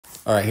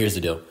All right, here's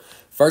the deal.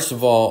 First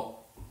of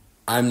all,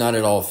 I'm not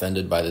at all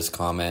offended by this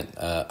comment.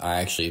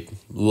 I actually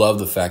love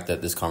the fact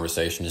that this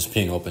conversation is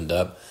being opened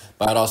up.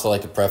 But I'd also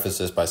like to preface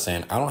this by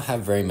saying I don't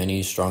have very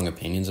many strong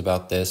opinions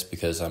about this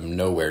because I'm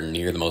nowhere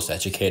near the most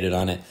educated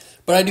on it.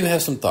 But I do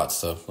have some thoughts,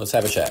 so let's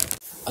have a chat.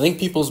 I think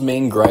people's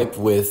main gripe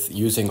with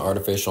using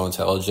artificial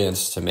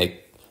intelligence to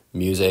make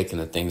music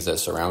and the things that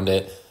surround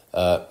it,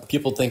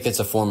 people think it's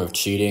a form of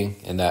cheating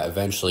and that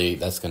eventually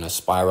that's going to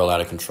spiral out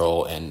of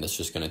control and it's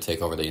just going to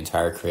take over the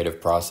entire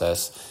creative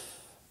process.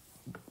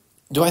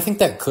 Do I think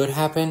that could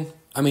happen?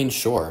 I mean,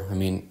 sure. I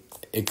mean,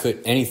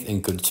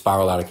 anything could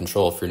spiral out of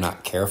control if you're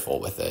not careful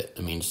with it.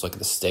 I mean, just look at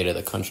the state of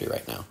the country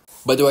right now.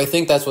 But do I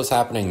think that's what's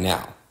happening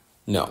now?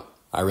 No,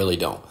 I really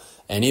don't.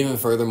 And even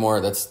furthermore,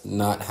 that's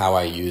not how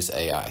I use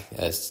AI.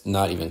 It's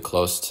not even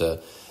close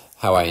to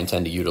how I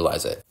intend to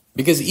utilize it.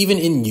 Because even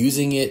in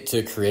using it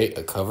to create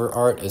a cover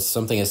art, as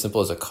something as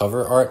simple as a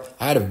cover art,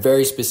 I had a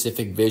very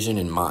specific vision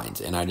in mind,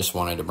 and I just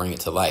wanted to bring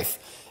it to life.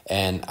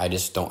 And I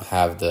just don't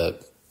have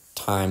the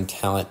time,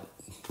 talent,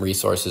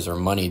 resources, or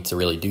money to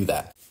really do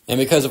that. And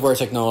because of where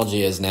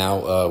technology is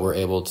now, we're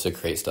able to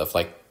create stuff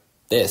like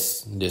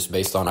this, just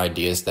based on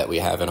ideas that we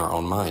have in our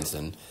own minds,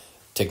 and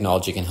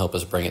technology can help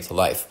us bring it to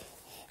life.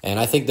 And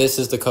I think this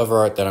is the cover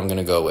art that I'm going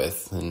to go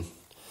with. And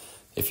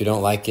if you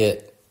don't like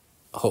it,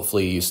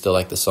 hopefully you still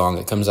like the song.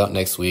 It comes out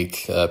next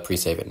week.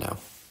 Pre-save it now.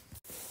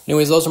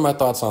 Anyways, those are my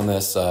thoughts on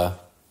this.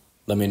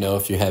 Let me know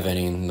if you have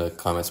any in the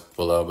comments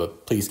below,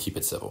 but please keep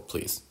it civil,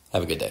 please.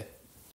 Have a good day.